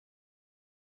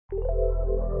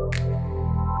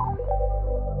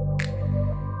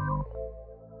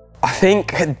I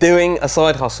think doing a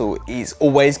side hustle is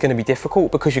always going to be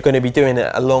difficult because you're going to be doing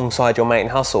it alongside your main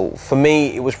hustle. For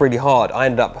me, it was really hard. I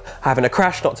ended up having a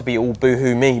crash, not to be all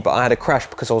boohoo me, but I had a crash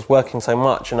because I was working so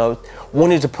much and I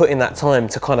wanted to put in that time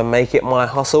to kind of make it my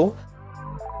hustle.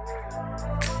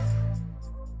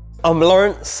 I'm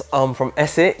Laurence, I'm from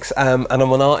Essex, and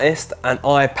I'm an artist, and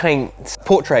I paint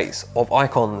portraits of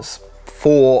icons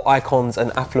for icons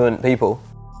and affluent people.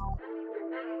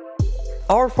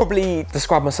 I would probably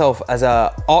describe myself as an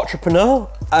entrepreneur,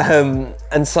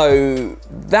 and so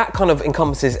that kind of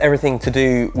encompasses everything to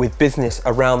do with business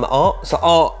around the art. So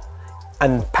art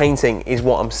and painting is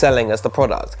what I'm selling as the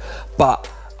product, but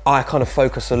I kind of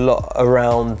focus a lot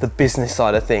around the business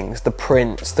side of things, the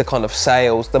prints, the kind of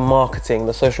sales, the marketing,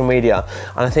 the social media,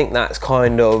 and I think that's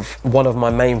kind of one of my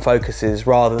main focuses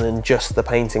rather than just the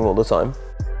painting all the time.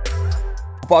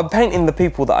 By painting the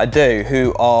people that I do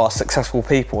who are successful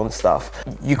people and stuff,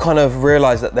 you kind of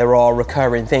realise that there are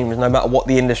recurring themes no matter what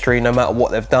the industry, no matter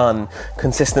what they've done.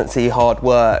 Consistency, hard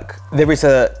work. There is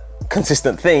a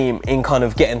consistent theme in kind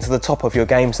of getting to the top of your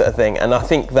game sort of thing, and I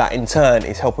think that in turn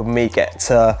is helping me get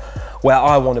to where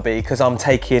I want to be because I'm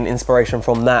taking inspiration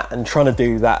from that and trying to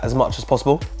do that as much as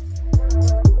possible.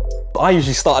 I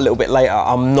usually start a little bit later.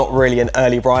 I'm not really an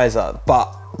early riser,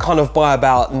 but kind of by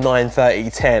about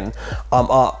 9:30, 10,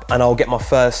 I'm up and I'll get my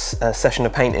first session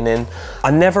of painting in. I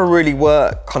never really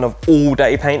work kind of all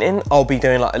day painting. I'll be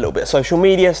doing like a little bit of social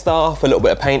media stuff, a little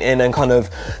bit of painting, and kind of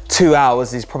 2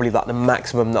 hours is probably like the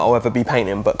maximum that I'll ever be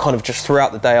painting, but kind of just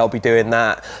throughout the day I'll be doing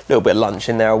that, a little bit of lunch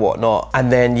in there or whatnot.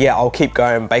 And then yeah, I'll keep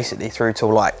going basically through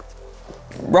till like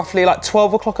roughly like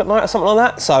 12 o'clock at night or something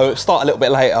like that. So start a little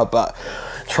bit later, but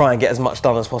try and get as much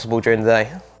done as possible during the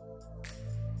day.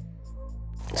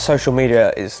 Social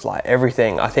media is like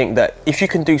everything. I think that if you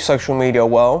can do social media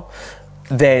well,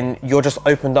 then you're just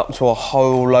opened up to a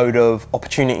whole load of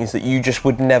opportunities that you just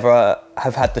would never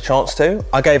have had the chance to.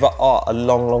 I gave up art a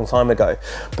long time ago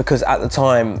because at the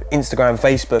time, Instagram,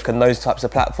 Facebook and those types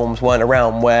of platforms weren't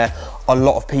around where a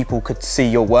lot of people could see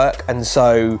your work, and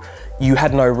so you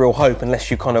had no real hope unless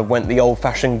you kind of went the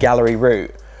old-fashioned gallery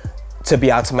route to be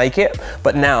able to make it.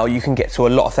 But now you can get to a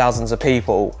lot of thousands of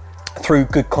people through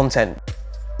good content.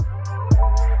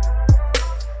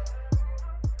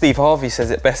 Steve Harvey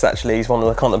says it best actually. He's one of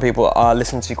the kind of people that I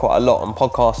listen to quite a lot on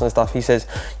podcasts and stuff. He says,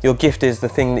 your gift is the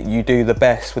thing that you do the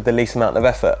best with the least amount of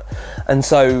effort. And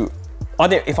so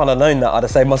if I'd have known that, I'd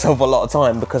have saved myself a lot of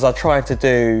time because I tried to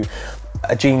do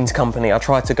a jeans company, I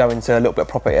tried to go into a little bit of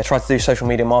property, I tried to do social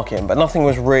media marketing, but nothing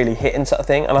was really hitting sort of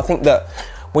thing. And I think that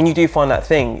when you do find that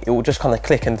thing, it will just kind of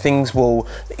click and things will,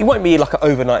 it won't be like an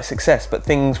overnight success, but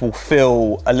things will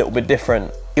feel a little bit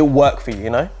different. It'll work for you, you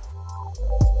know?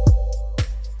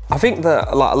 I think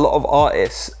that like a lot of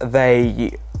artists,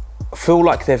 they feel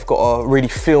like they've got to really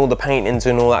feel the paintings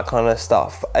and all that kind of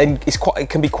stuff, and it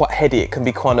can be quite heady. It can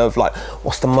be kind of like,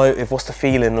 what's the motive, what's the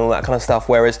feeling and all that kind of stuff,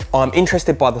 whereas I'm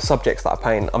interested by the subjects that I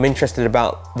paint. I'm interested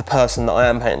about the person that I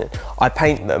am painting. I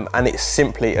paint them and it's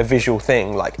simply a visual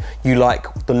thing. Like, you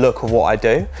like the look of what I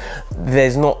do.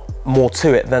 There's not more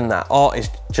to it than that. Art is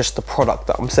just the product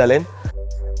that I'm selling.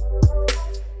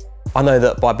 I know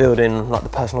that by building like the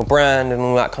personal brand and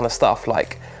all that kind of stuff,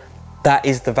 like that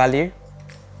is the value.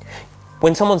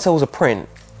 When someone sells a print,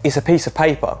 it's a piece of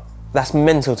paper. That's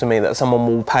mental to me that someone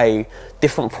will pay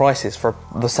different prices for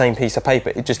the same piece of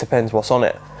paper. It just depends what's on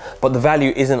it. But the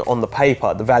value isn't on the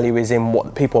paper, the value is in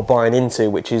what people are buying into,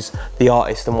 which is the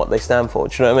artist and what they stand for.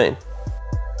 Do you know what I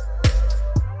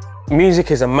mean? Music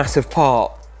is a massive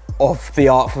part of the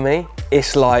art for me.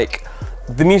 It's like,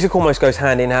 the music almost goes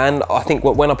hand in hand. I think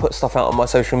when I put stuff out on my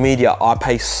social media, I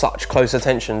pay such close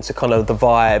attention to kind of the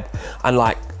vibe, and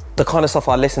like the kind of stuff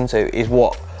I listen to is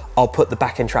what I'll put the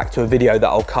backing track to a video that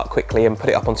I'll cut quickly and put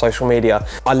it up on social media.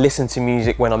 I listen to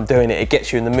music when I'm doing it. It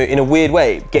gets you in the mood. In a weird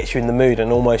way, it gets you in the mood,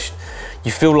 and almost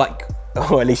you feel like,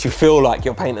 or at least you feel like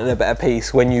you're painting a better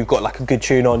piece when you've got like a good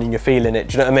tune on and you're feeling it.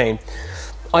 Do you know what I mean?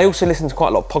 I also listen to quite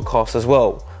a lot of podcasts as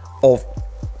well of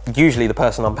usually the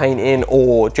person I'm painting,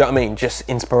 or do you know what I mean, just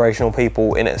inspirational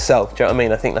people in itself. Do you know what I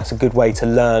mean? I think that's a good way to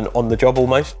learn on the job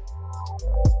almost.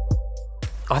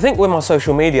 I think with my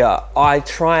social media, I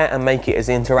try and make it as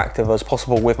interactive as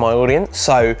possible with my audience.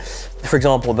 So, for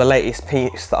example, the latest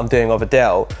piece that I'm doing of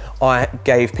Adele, I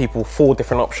gave people 4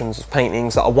 different options of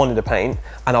paintings that I wanted to paint,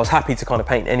 and I was happy to kind of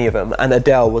paint any of them, and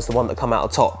Adele was the one that come out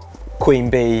of top.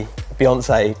 Queen Bee,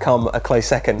 Beyonce come a close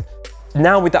second.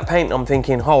 Now with that paint, I'm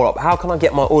thinking, hold up, how can I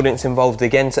get my audience involved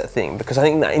again sort of thing? Because I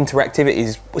think that interactivity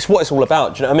is what it's all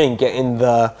about, do you know what I mean? Getting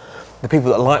the the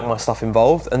people that like my stuff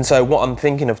involved. And so what I'm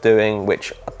thinking of doing,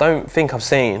 which I don't think I've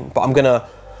seen, but I'm gonna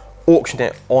auction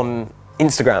it on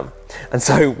Instagram. And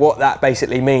so what that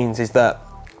basically means is that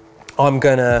I'm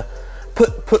gonna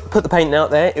put the painting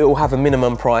out there. It will have a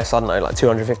minimum price, I don't know, like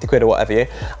 250 quid or whatever,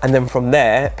 and then from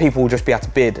there people will just be able to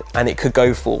bid, and it could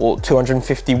go for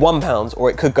 251 pounds or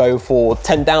it could go for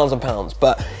 10,000 pounds.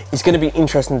 But it's going to be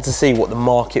interesting to see what the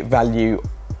market value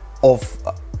of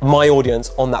my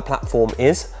audience on that platform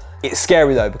is. It's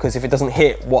scary though, because if it doesn't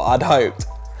hit what I'd hoped,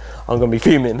 I'm gonna be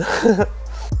fuming.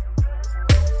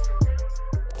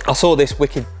 I saw this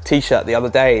wicked t-shirt the other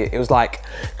day. It was like,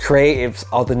 creatives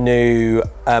are the new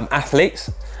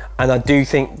athletes. And I do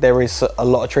think there is a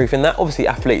lot of truth in that. Obviously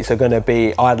athletes are gonna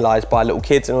be idolized by little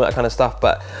kids and all that kind of stuff,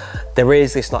 but there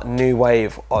is this like new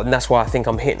wave, and that's why I think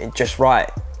I'm hitting it just right.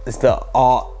 Is that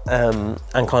art and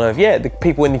kind of, yeah, the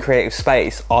people in the creative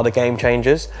space are the game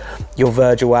changers. Your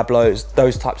Virgil Ablohs,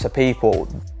 those types of people,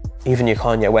 even your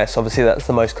Kanye West, obviously that's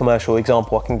the most commercial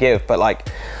example I can give, but like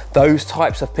those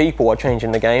types of people are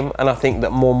changing the game, and I think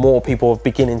that more and more people are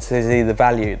beginning to see the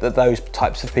value that those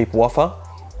types of people offer.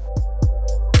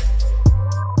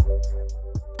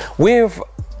 With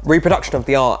reproduction of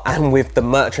the art and with the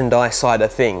merchandise side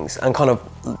of things and kind of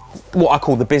what I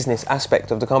call the business aspect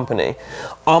of the company,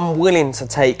 I'm willing to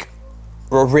take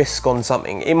a risk on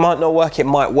something. It might not work, it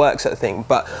might work, sort of thing,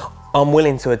 but I'm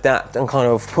willing to adapt and kind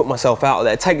of put myself out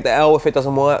there, take the L if it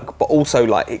doesn't work, but also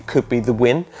like it could be the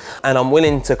win. And I'm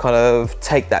willing to kind of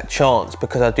take that chance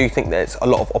because I do think there's a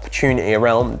lot of opportunity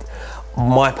around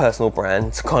my personal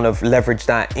brand to kind of leverage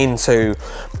that into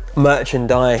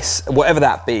merchandise, whatever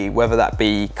that be, whether that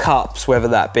be cups, whether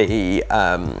that be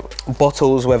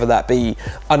bottles, whether that be,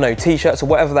 I don't know, t-shirts or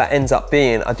whatever that ends up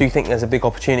being. I do think there's a big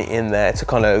opportunity in there to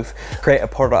kind of create a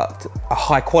product, a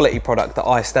high quality product that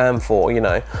I stand for, you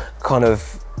know, kind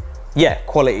of, yeah,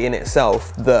 quality in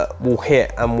itself that will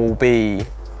hit and will be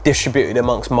distributed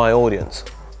amongst my audience.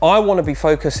 I want to be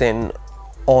focusing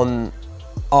on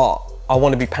art. I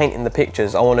want to be painting the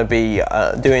pictures. I want to be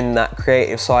doing that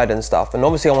creative side and stuff. And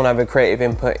obviously I want to have a creative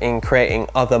input in creating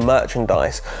other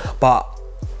merchandise, but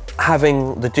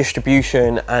having the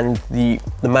distribution and the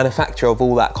manufacture of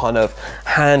all that kind of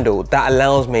handled, that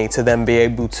allows me to then be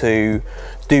able to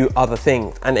do other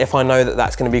things. And if I know that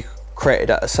that's going to be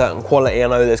created at a certain quality, I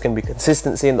know there's going to be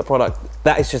consistency in the product,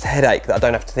 that is just a headache that I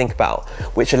don't have to think about,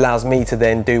 which allows me to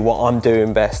then do what I'm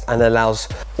doing best and allows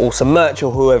Awesome Merch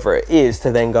or whoever it is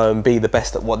to then go and be the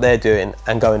best at what they're doing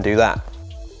and go and do that.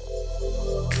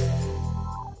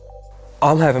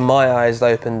 I'm having my eyes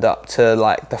opened up to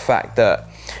like the fact that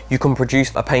you can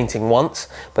produce a painting once,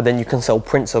 but then you can sell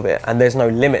prints of it and there's no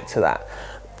limit to that.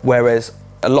 Whereas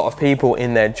a lot of people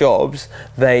in their jobs,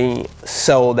 they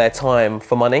sell their time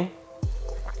for money.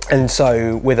 And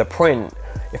so with a print,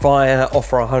 if I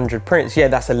offer 100 prints, yeah,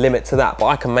 that's a limit to that, but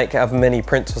I can make as many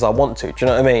prints as I want to, do you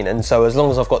know what I mean? And so as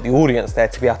long as I've got the audience there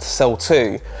to be able to sell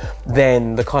to,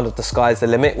 then the sky's the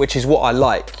limit, which is what I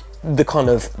like.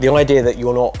 The idea that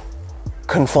you're not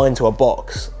confined to a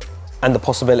box and the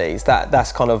possibilities,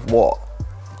 that's kind of what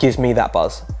gives me that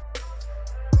buzz.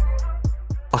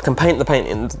 I can paint the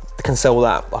painting, I can sell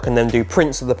that. I can then do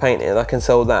prints of the painting, I can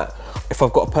sell that. If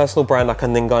I've got a personal brand, I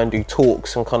can then go and do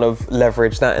talks and kind of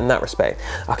leverage that in that respect.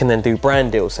 I can then do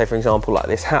brand deals, say for example, like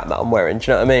this hat that I'm wearing,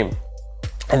 do you know what I mean?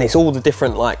 And it's all the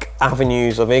different like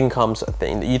avenues of income sort of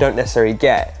thing that you don't necessarily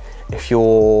get if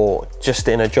you're just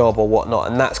in a job or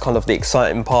whatnot. And that's kind of the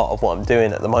exciting part of what I'm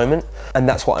doing at the moment. And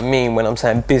that's what I mean when I'm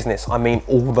saying business, I mean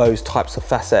all those types of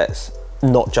facets,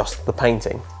 not just the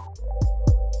painting.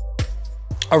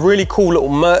 A really cool little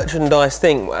merchandise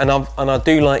thing, and I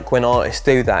do like when artists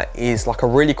do that, is like a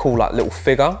really cool like little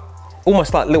figure,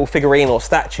 almost like little figurine or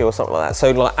statue or something like that.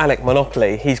 So like Alec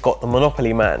Monopoly, he's got the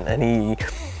Monopoly Man, and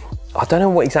I don't know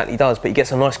what exactly he does, but he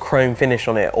gets a nice chrome finish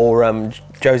on it. Or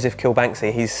Joseph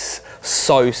Kilbanksy, he's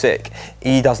so sick.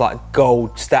 He does like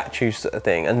gold statues sort of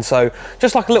thing. And so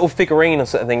just like a little figurine or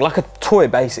sort of thing, like a toy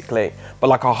basically, but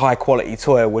like a high quality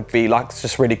toy would be like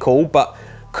just really cool. But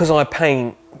because I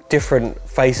paint different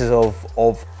faces of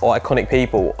iconic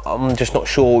people, I'm just not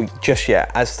sure just yet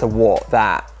as to what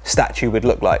that statue would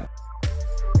look like.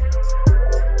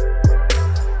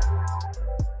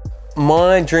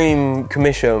 My dream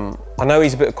commission, I know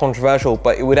he's a bit controversial,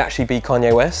 but it would actually be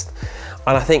Kanye West.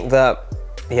 And I think that,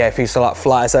 yeah, if he used to like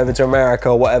fly us over to America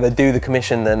or whatever, do the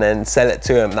commission and then sell it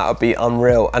to him, that would be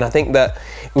unreal. And I think that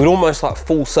it would almost like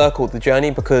full circle the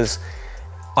journey, because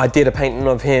I did a painting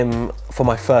of him for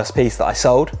my first piece that I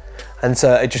sold. And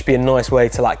so it'd just be a nice way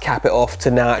to like cap it off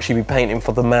to now actually be painting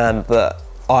for the man that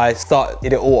I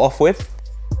started it all off with.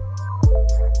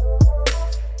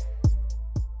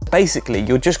 basically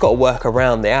you've just got to work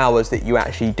around the hours that you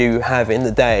actually do have in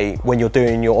the day when you're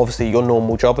doing your, obviously your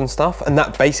normal job and stuff. And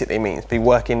that basically means be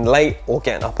working late or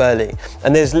getting up early.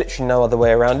 And there's literally no other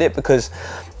way around it, because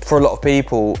for a lot of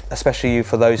people, especially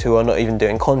for those who are not even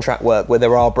doing contract work where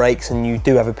there are breaks and you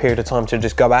do have a period of time to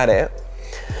just go at it,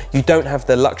 you don't have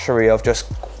the luxury of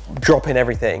just dropping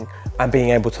everything and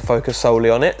being able to focus solely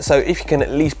on it. So if you can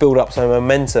at least build up some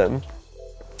momentum,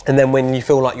 and then when you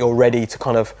feel like you're ready to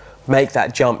kind of make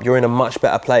that jump, you're in a much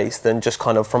better place than just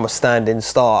kind of from a standing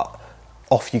start,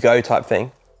 off you go type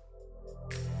thing.